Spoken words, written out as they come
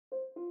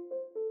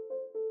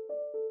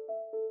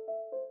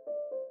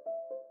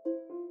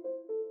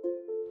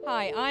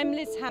Hi, I'm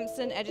Liz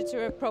Hampson,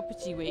 editor of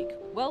Property Week.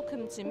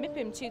 Welcome to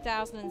Mipim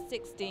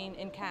 2016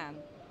 in Cannes.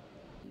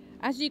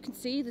 As you can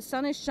see, the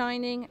sun is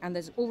shining and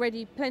there's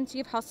already plenty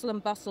of hustle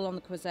and bustle on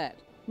the Croisette.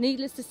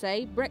 Needless to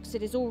say,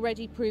 Brexit is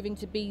already proving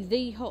to be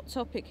the hot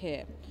topic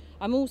here.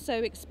 I'm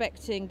also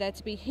expecting there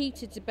to be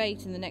heated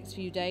debate in the next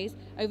few days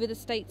over the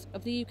state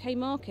of the UK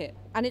market.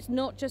 And it's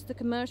not just the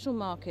commercial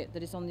market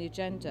that is on the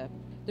agenda.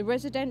 The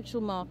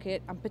residential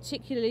market, and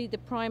particularly the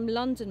prime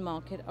London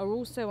market, are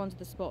also under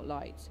the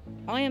spotlight.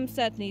 I am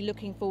certainly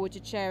looking forward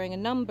to chairing a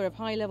number of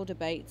high-level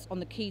debates on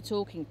the key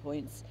talking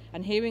points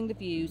and hearing the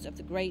views of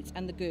the great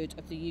and the good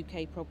of the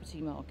UK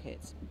property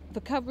market.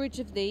 For coverage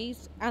of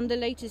these and the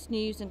latest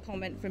news and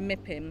comment from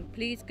Mipim,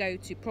 please go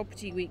to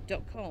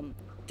propertyweek.com.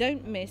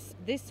 Don't miss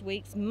this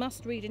week's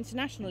must-read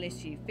international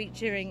issue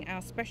featuring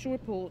our special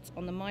report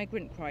on the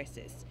migrant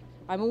crisis.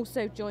 I'm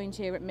also joined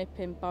here at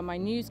Mipim by my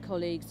news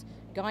colleagues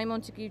Guy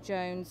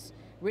Montague-Jones,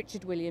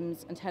 Richard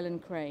Williams and Helen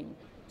Crane.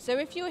 So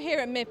if you're here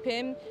at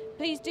Mipim,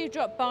 please do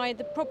drop by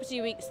the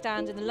Property Week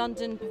stand in the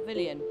London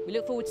Pavilion. We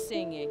look forward to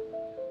seeing you.